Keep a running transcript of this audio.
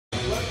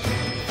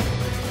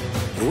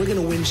We're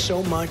going to win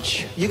so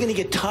much. You're going to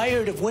get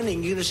tired of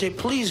winning. You're going to say,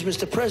 please,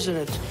 Mr.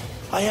 President,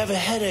 I have a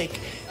headache.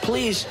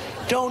 Please,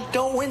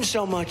 don't win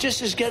so much.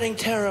 This is getting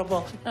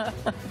terrible.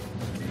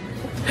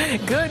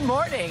 Good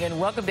morning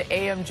and welcome to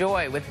AM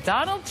Joy with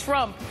Donald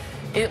Trump.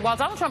 While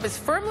Donald Trump is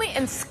firmly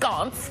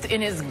ensconced in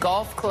his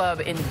golf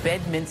club in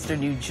Bedminster,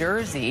 New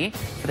Jersey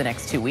for the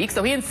next 2 weeks,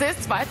 so he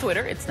insists via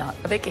Twitter it's not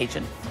a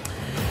vacation.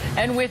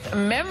 And with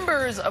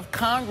members of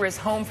Congress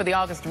home for the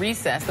August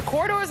recess, the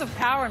corridors of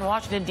power in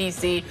Washington,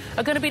 D.C.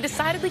 are going to be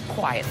decidedly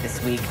quiet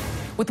this week,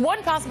 with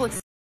one possible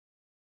exception: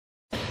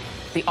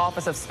 the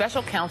Office of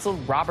Special Counsel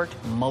Robert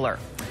Mueller.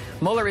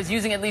 Mueller is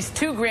using at least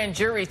 2 grand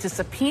juries to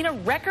subpoena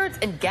records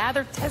and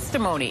gather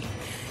testimony.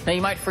 Now,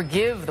 you might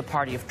forgive the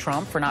party of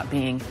Trump for not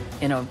being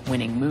in a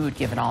winning mood,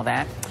 given all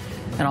that.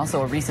 And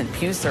also a recent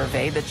Pew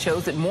survey that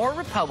shows that more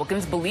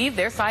Republicans believe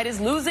their side is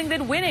losing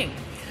than winning.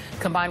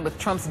 Combined with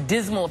Trump's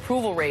dismal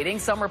approval rating,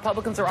 some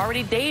Republicans are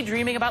already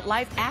daydreaming about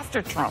life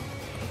after Trump.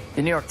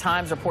 The New York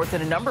Times reports that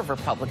a number of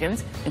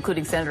Republicans,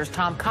 including Senators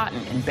Tom Cotton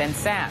and Ben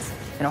Sasse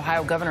and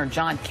Ohio Governor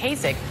John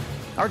Kasich,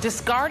 are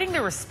discarding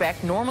the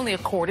respect normally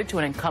accorded to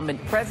an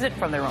incumbent president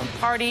from their own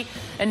party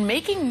and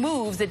making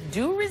moves that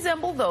do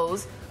resemble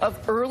those of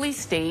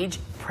early-stage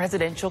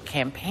presidential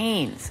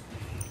campaigns.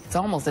 It's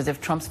almost as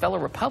if Trump's fellow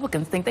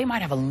Republicans think they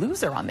might have a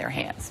loser on their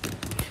hands.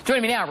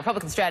 Joining me now,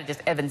 Republican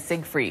strategist Evan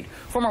Siegfried,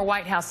 former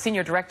White House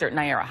senior director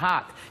Nayyera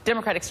Haq,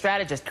 Democratic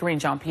strategist Karine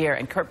Jean-Pierre,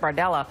 and Kurt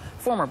Bardella,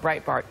 former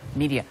Breitbart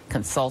media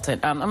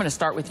consultant. I'm going to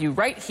start with you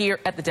right here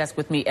at the desk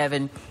with me,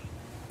 Evan.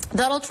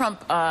 Donald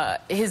Trump,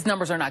 his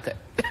numbers are not good,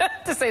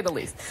 to say the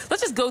least.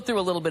 Let's just go through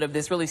a little bit of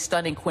this really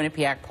stunning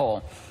Quinnipiac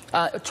poll.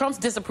 Trump's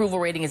disapproval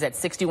rating is at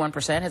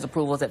 61%. His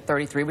approval is at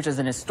 33%, which is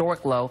an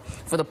historic low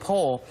for the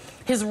poll.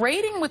 His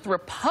rating with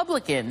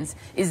Republicans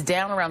is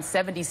down around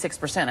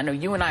 76%. I know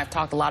you and I have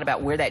talked a lot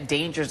about where that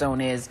danger zone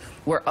is,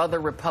 where other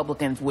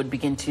Republicans would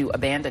begin to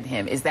abandon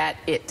him. Is that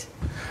it?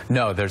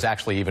 No, there's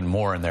actually even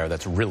more in there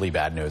that's really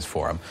bad news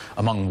for him.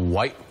 Among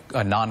white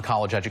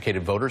non-college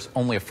educated voters,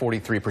 only a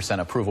 43%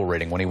 approval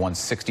rating when he won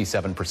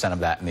 67% of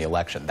that in the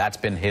election. That's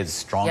been his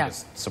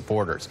strongest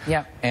supporters.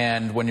 Yeah.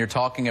 And when you're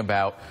talking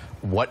about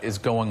what is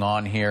going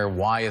on here,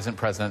 why isn't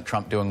President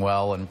Trump doing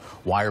well, and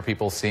why are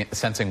people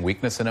sensing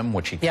weakness in him,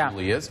 which he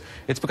truly is,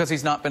 it's because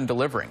he's not been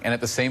delivering. And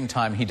at the same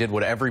time, he did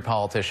what every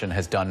politician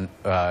has done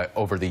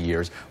over the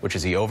years, which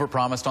is he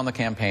overpromised on the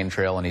campaign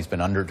trail, and he's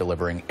been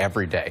under-delivering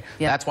every day.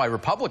 That's why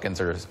Republicans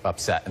are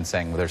upset and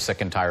saying they're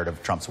sick and tired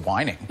of Trump's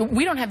whining.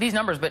 We don't have these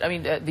numbers, but I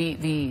mean,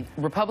 the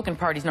Republican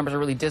Party's numbers are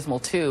really dismal,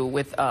 too,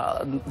 with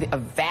a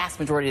vast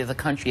majority of the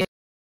country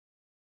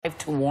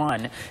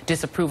 5-1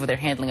 disapprove of their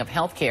handling of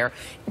health care.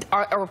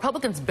 Are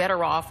Republicans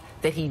better off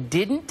that he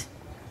didn't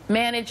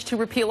manage to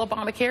repeal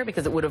Obamacare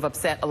because it would have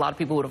upset a lot of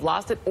people who would have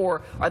lost it,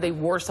 or are they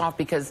worse off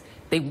because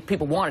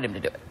people wanted him to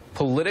do it?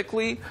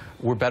 Politically,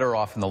 we're better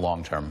off in the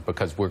long term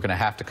because we're going to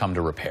have to come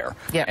to repair.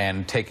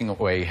 And taking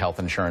away health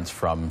insurance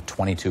from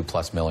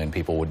 22+ million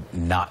people would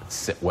not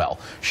sit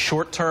well.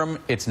 Short term,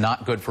 it's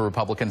not good for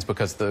Republicans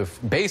because the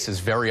base is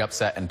very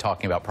upset and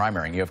talking about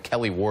primarying. You have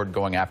Kelly Ward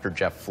going after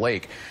Jeff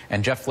Flake,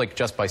 and Jeff Flake,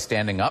 just by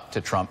standing up to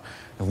Trump,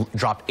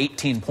 dropped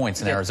 18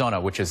 points in Arizona,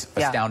 which is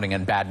astounding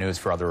and bad news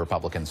for other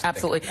Republicans.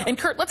 Absolutely. And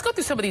Kurt, let's go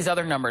through some of these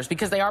other numbers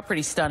because they are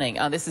pretty stunning.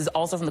 This is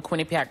also from the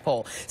Quinnipiac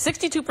poll.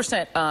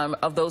 62%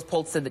 of those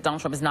polled said that Donald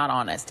Trump is not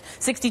honest.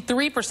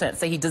 63%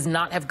 say he does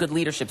not have good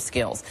leadership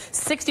skills.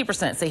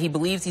 60% say he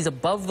believes he's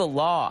above the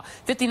law.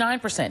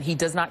 59% he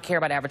does not care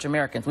about average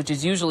Americans, which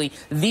is usually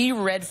the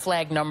red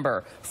flag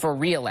number for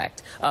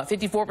re-elect.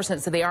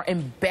 54% say they are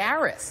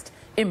embarrassed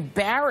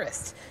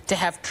to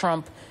have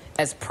Trump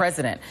as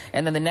president.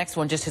 And then the next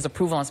one, just his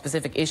approval on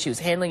specific issues.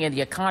 Handling of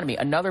the economy,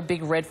 another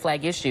big red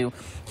flag issue.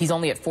 He's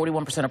only at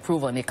 41%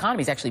 approval, and the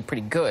economy is actually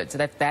pretty good, so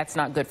that's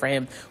not good for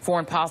him.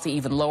 Foreign policy,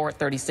 even lower at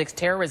 36%.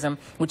 Terrorism,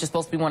 which is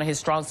supposed to be one of his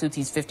strong suits,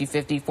 he's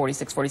 50-50,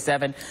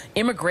 46-47.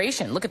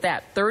 Immigration, look at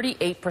that,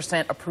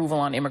 38% approval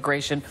on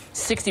immigration,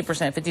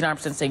 60%,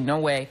 59% saying no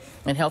way,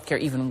 and healthcare,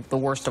 even the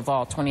worst of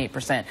all,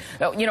 28%.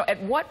 You know,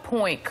 at what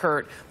point,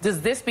 Kurt,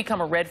 does this become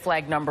a red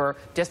flag number,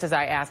 just as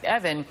I asked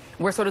Evan,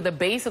 where sort of the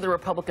base of the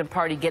Republican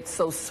Party gets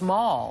so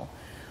small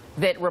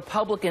that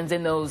Republicans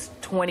in those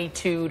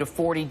 22 to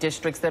 40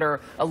 districts that are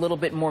a little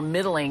bit more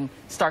middling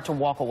start to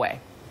walk away?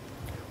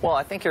 Well,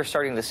 I think you're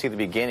starting to see the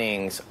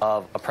beginnings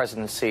of a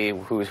presidency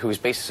whose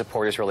base of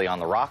support is really on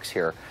the rocks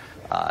here.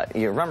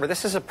 You remember,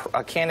 this is a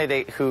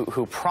candidate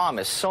who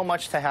promised so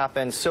much to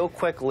happen so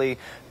quickly,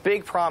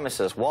 big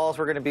promises. Walls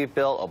were going to be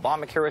built,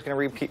 Obamacare was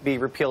going to be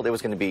repealed, it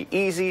was going to be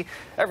easy,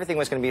 everything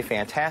was going to be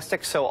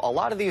fantastic. So a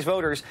lot of these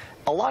voters,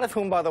 a lot of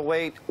whom, by the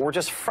way, were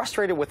just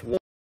frustrated with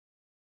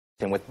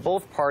and with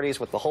both parties,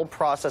 with the whole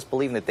process,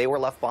 believing that they were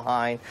left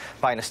behind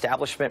by an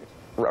establishment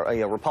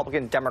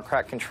Republican,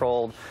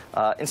 Democrat-controlled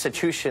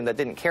institution that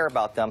didn't care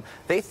about them.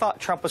 They thought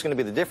Trump was going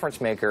to be the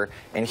difference maker,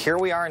 and here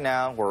we are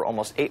now. We're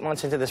almost 8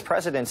 months into this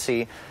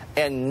presidency,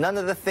 and none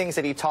of the things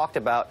that he talked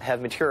about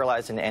have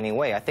materialized in any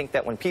way. I think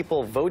that when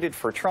people voted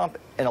for Trump,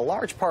 in a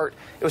large part,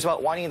 it was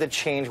about wanting to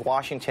change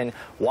Washington,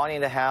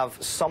 wanting to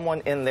have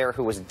someone in there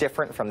who was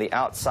different from the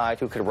outside,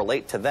 who could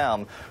relate to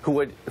them, who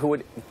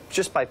would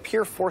just by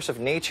pure force of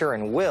nature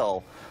and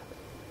will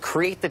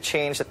create the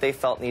change that they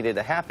felt needed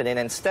to happen. And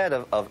instead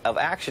of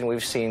action,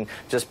 we've seen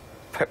just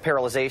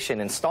paralyzation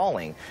and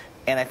stalling.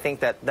 And I think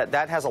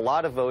that has a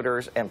lot of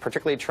voters, and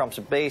particularly Trump's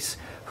base,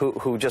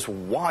 who just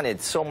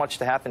wanted so much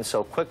to happen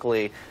so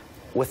quickly,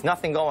 with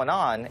nothing going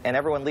on and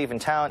everyone leaving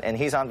town and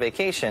he's on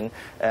vacation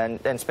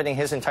and spending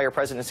his entire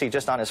presidency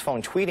just on his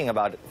phone tweeting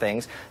about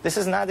things. This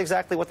is not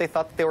exactly what they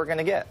thought that they were going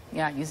to get.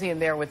 Yeah, you see him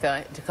there with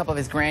a couple of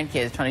his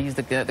grandkids trying to use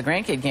the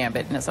grandkid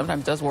gambit, and it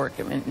sometimes does work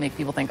and make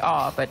people think,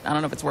 oh, but I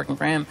don't know if it's working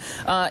for him.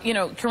 You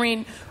know,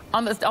 Karine,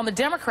 on the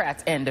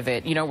Democrats' end of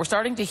it, you know, we're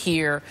starting to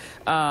hear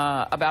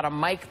about a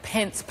Mike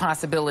Pence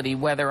possibility,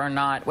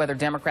 whether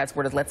Democrats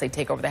were to, let's say,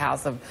 take over the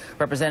House of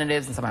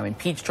Representatives and somehow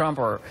impeach Trump,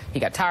 or he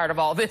got tired of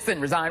all this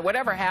and resigned.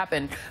 Whatever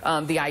happened,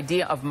 the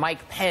idea of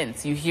Mike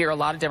Pence, you hear a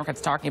lot of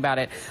Democrats talking about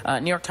it.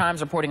 New York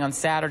Times reporting on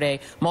Saturday,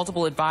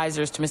 multiple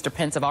advisors to Mr.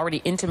 Pence have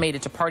already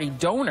intimated to party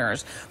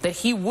donors that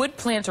he would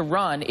plan to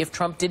run if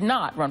Trump did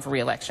not run for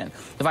re-election.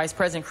 The vice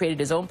president created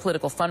his own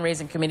political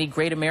fundraising committee,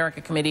 Great America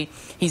Committee.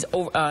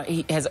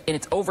 And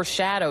it's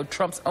overshadowed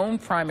Trump's own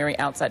primary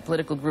outside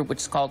political group, which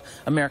is called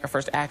America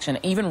First Action,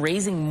 even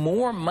raising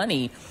more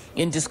money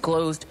in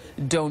disclosed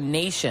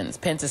donations.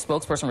 Pence's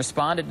spokesperson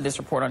responded to this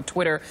report on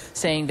Twitter,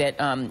 saying that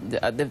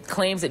the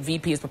claims that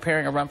VP is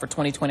preparing a run for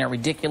 2020 are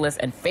ridiculous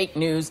and fake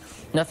news,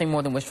 nothing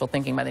more than wishful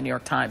thinking by the New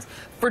York Times.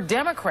 For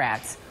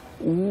Democrats,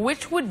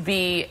 which would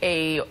be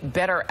a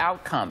better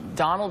outcome?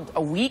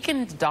 A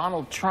weakened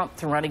Donald Trump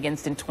to run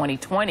against in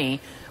 2020,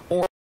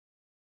 or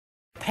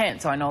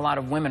Pence? So I know a lot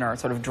of women are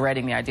sort of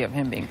dreading the idea of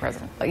him being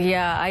president.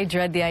 Yeah, I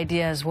dread the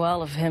idea as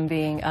well of him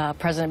being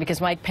president,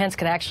 because Mike Pence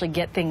could actually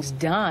get things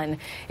done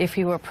if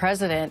he were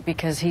president,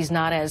 because he's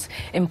not as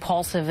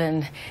impulsive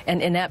and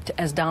inept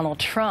as Donald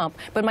Trump.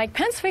 But Mike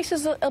Pence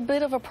faces a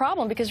bit of a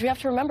problem, because you have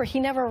to remember he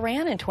never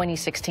ran in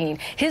 2016.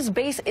 His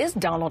base is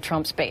Donald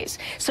Trump's base.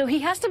 So he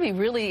has to be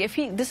really, if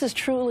this is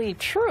truly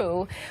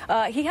true,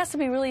 he has to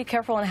be really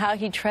careful on how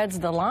he treads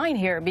the line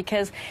here,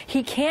 because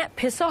he can't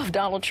piss off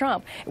Donald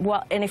Trump.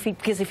 Well, and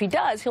because if he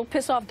does, he'll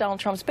piss off Donald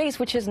Trump's base,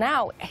 which is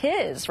now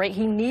his, right?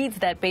 He needs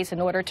that base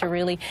in order to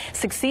really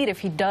succeed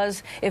if it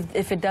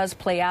does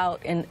play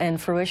out in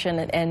fruition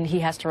and he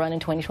has to run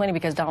in 2020,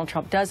 because Donald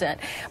Trump doesn't.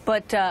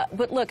 But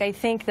look, I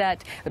think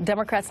that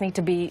Democrats need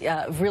to be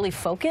really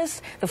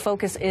focused. The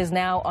focus is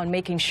now on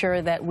making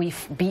sure that we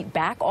beat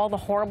back all the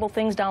horrible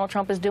things Donald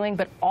Trump is doing,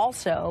 but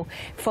also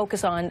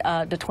focus on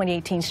the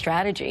 2018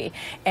 strategy.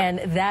 And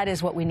that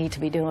is what we need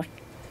to be doing.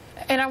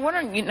 And I'm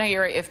wondering,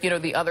 if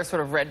the other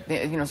sort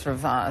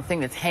of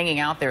thing that's hanging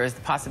out there is the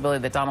possibility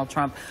that Donald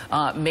Trump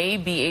may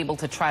be able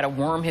to try to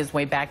worm his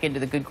way back into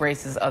the good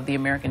graces of the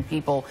American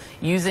people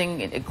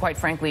using, quite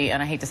frankly,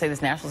 and I hate to say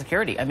this, national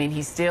security. I mean,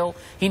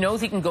 he knows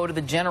he can go to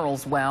the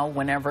generals well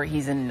whenever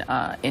he's in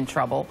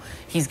trouble.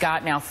 He's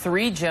got now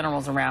 3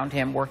 generals around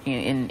him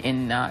working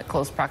in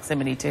close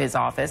proximity to his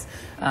office,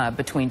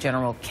 between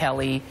General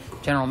Kelly,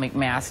 General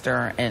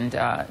McMaster, and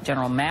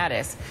General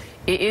Mattis.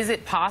 Is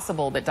it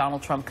possible that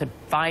Donald Trump could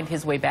find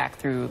his way back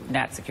through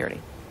Nat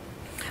security?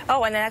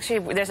 Oh, and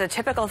actually, there's a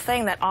typical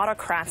thing that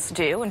autocrats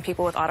do, and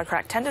people with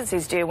autocrat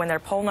tendencies do, when their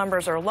poll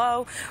numbers are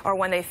low or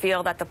when they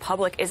feel that the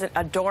public isn't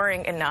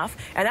adoring enough,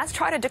 and that's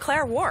try to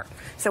declare war.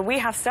 So we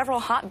have several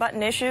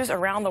hot-button issues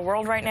around the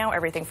world right now,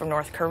 everything from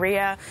North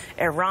Korea,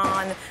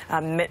 Iran,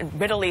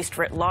 Middle East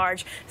writ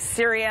large,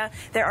 Syria.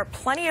 There are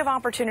plenty of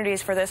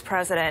opportunities for this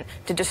president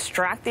to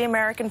distract the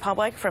American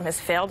public from his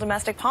failed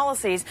domestic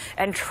policies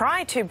and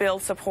try to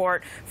build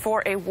support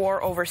for a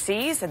war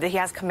overseas, that he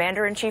has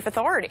commander-in-chief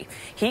authority.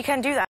 He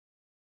can do that.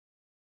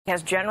 He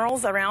has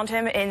generals around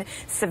him in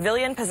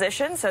civilian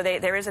positions, so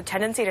there is a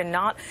tendency to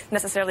not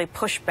necessarily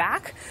push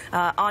back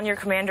on your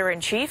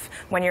commander-in-chief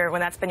when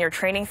that's been your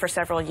training for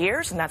several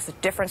years, and that's the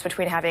difference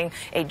between having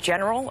a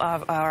general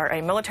or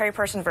a military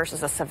person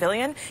versus a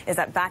civilian, is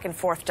that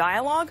back-and-forth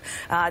dialogue.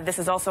 This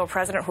is also a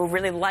president who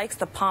really likes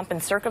the pomp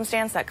and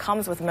circumstance that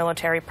comes with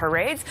military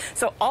parades.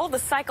 So all of the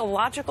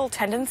psychological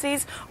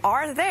tendencies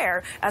are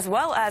there, as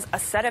well as a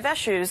set of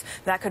issues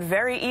that could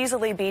very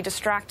easily be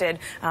distracted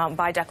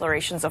by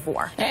declarations of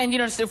war.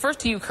 And, so first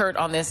to you, Kurt,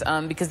 on this,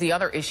 because the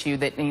other issue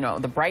that,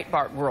 the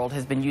Breitbart world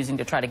has been using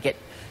to try to get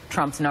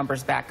Trump's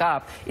numbers back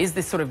up is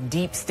this sort of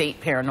deep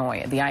state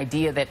paranoia, the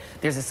idea that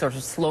there's a sort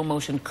of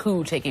slow-motion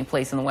coup taking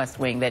place in the West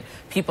Wing, that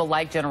people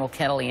like General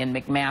Kelly and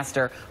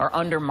McMaster are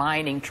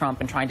undermining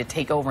Trump and trying to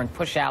take over and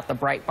push out the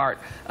Breitbart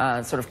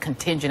sort of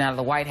contingent out of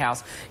the White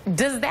House.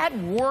 Does that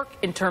work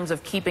in terms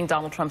of keeping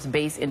Donald Trump's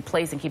base in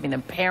place and keeping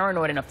them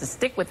paranoid enough to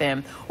stick with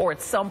him, or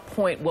at some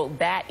point will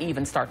that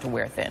even start to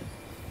wear thin?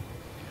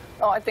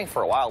 Oh, I think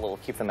for a while it'll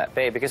keep them at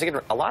bay because,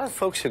 again, a lot of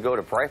folks who go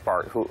to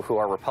Breitbart who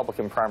are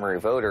Republican primary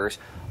voters,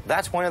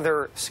 that's one of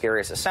their, scary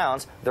as it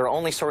sounds, their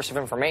only source of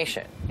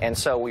information. And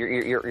so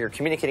you're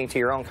communicating to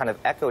your own kind of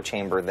echo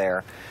chamber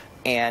there.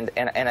 And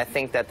I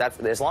think that's,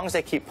 as long as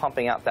they keep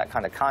pumping out that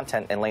kind of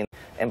content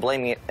and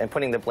blaming it and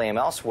putting the blame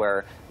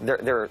elsewhere,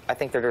 I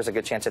think there's a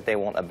good chance that they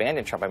won't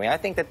abandon Trump. I mean, I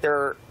think that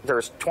there's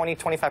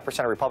 20-25%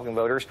 of Republican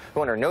voters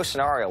who under no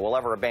scenario will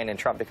ever abandon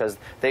Trump because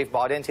they've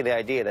bought into the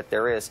idea that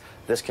there is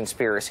this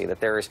conspiracy, that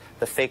there is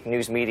the fake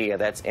news media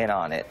that's in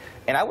on it.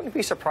 And I wouldn't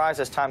be surprised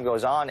as time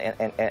goes on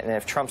and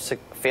if Trump's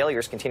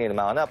failures continue to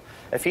mount up,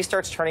 if he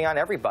starts turning on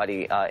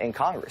everybody in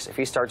Congress, if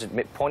he starts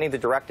pointing the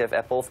directive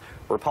at both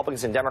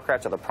Republicans and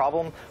Democrats are the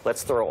problem,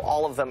 let's throw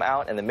all of them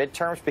out in the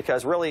midterms,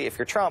 because really, if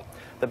you're Trump,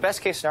 the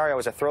best case scenario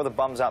is a throw the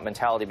bums out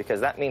mentality, because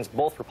that means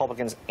both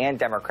Republicans and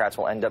Democrats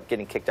will end up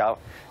getting kicked out,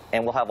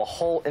 and we'll have a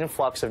whole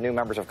influx of new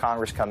members of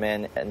Congress come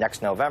in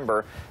next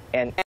November.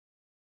 And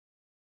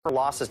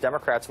losses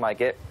Democrats might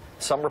get,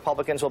 some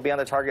Republicans will be on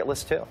the target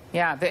list too.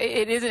 Yeah,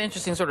 it is an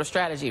interesting sort of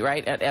strategy,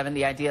 right, Evan,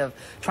 the idea of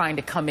trying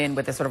to come in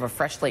with a sort of a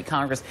fresh slate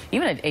Congress,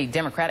 even a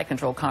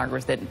Democratic-controlled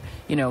Congress that,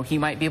 you know, he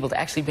might be able to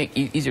actually make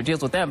easier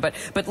deals with them. But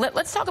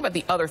let's talk about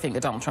the other thing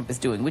that Donald Trump is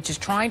doing, which is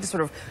trying to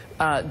sort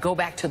of go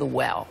back to the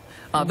well.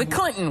 The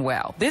Clinton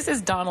well. This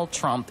is Donald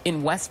Trump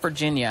in West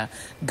Virginia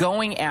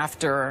going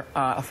after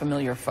a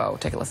familiar foe.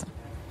 Take a listen.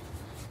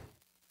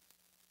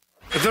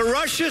 The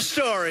Russia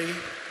story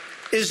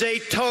is a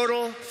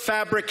total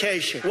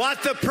fabrication.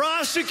 What the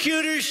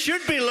prosecutors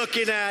should be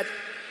looking at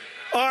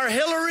are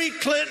Hillary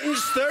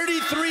Clinton's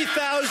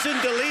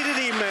 33,000 deleted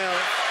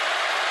emails.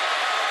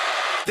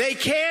 They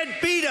can't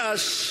beat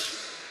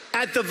us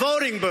at the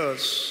voting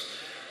booths.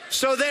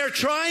 So they're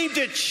trying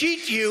to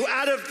cheat you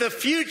out of the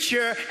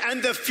future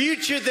and the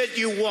future that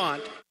you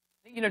want.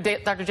 You know,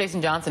 Dr.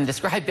 Jason Johnson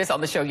described this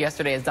on the show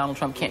yesterday as Donald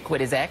Trump can't quit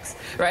his ex,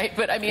 right?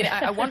 But, I mean,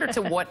 I wonder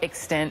to what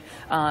extent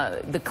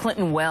the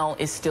Clinton well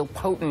is still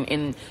potent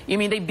in, I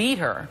mean, they beat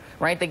her,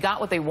 right? They got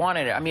what they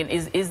wanted. I mean,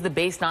 is the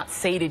base not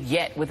sated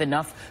yet with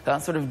enough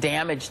sort of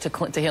damage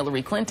to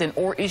Hillary Clinton,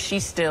 or is she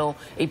still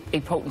a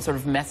potent sort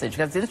of message?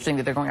 Because it's interesting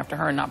that they're going after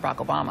her and not Barack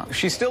Obama.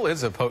 She still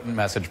is a potent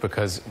message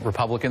because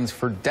Republicans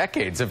for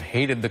decades have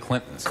hated the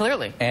Clintons.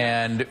 Clearly.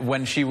 And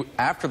when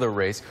after the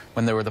race,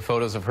 when there were the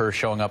photos of her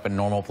showing up in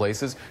normal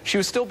places, she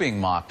was still being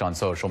mocked on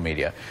social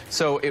media.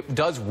 So it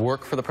does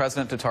work for the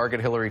president to target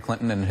Hillary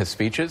Clinton in his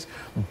speeches,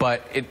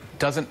 but it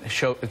doesn't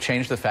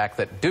change the fact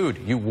that, dude,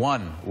 you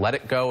won. Let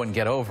it go and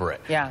get over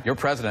it. Yeah. You're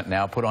president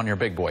now. Put on your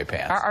big boy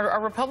pants.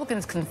 Are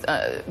Republicans,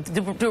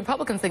 do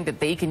Republicans think that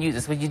they can use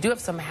this? Well, you do have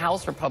some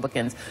House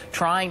Republicans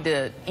trying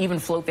to even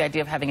float the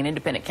idea of having an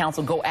independent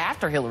counsel go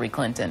after Hillary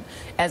Clinton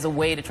as a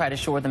way to try to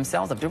shore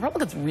themselves up. Do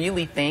Republicans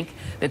really think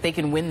that they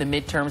can win the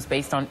midterms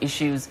based on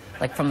issues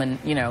like from the,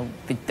 you know,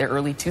 the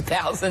early 2000s?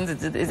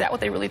 Is that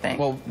what they really think?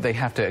 Well, they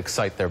have to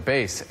excite their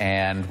base.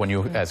 And when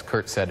you, as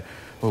Kurt said,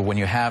 when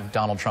you have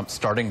Donald Trump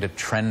starting to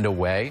trend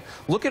away,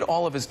 look at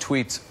all of his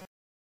tweets.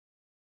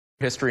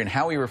 History and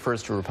how he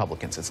refers to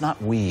Republicans. It's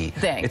not we.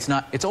 They. It's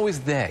not. It's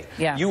always they.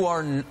 Yeah. You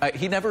are.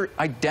 He never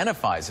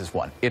identifies as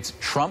one. It's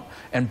Trump.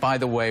 And by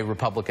the way,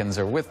 Republicans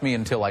are with me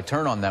until I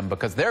turn on them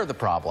because they're the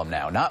problem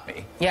now, not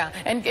me. Yeah.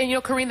 And you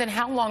know, Karine, then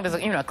how long does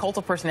a cult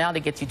of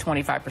personality gets you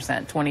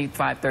 25%,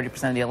 25,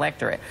 30% of the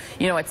electorate?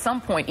 You know, at some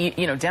point,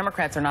 you know,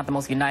 Democrats are not the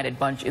most united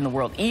bunch in the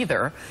world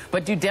either.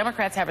 But do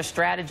Democrats have a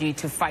strategy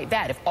to fight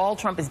that? If all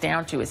Trump is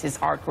down to is his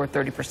hardcore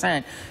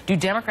 30%, do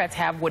Democrats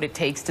have what it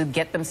takes to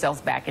get themselves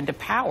back into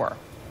power?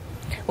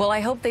 Well, I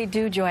hope they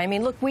do, Joy. I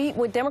mean, look,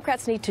 what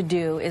Democrats need to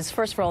do is,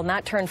 first of all,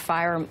 not turn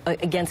fire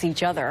against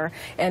each other.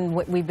 And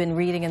what we've been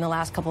reading in the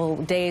last couple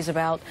of days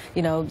about,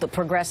 you know, the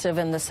progressive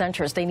and the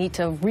centrist, they need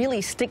to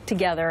really stick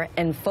together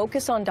and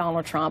focus on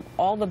Donald Trump,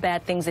 all the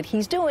bad things that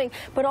he's doing,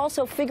 but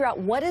also figure out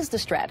what is the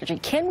strategy.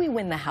 Can we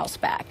win the House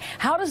back?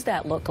 How does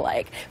that look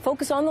like?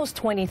 Focus on those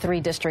 23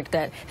 districts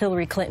that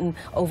Hillary Clinton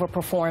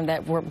overperformed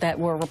that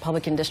were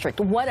Republican districts.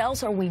 What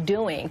else are we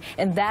doing?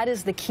 And that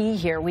is the key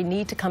here. We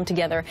need to come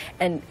together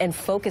and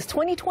focus.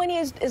 2020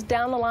 is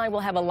down the line.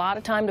 We'll have a lot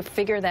of time to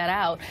figure that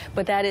out,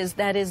 but that is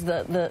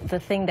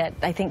the thing that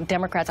I think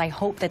Democrats, I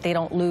hope that they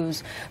don't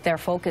lose their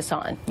focus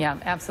on. Yeah,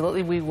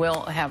 absolutely. We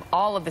will have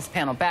all of this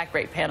panel back.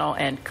 Great panel.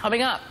 And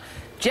coming up,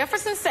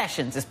 Jefferson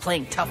Sessions is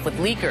playing tough with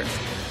leakers.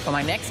 But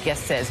my next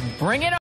guest says, bring it on.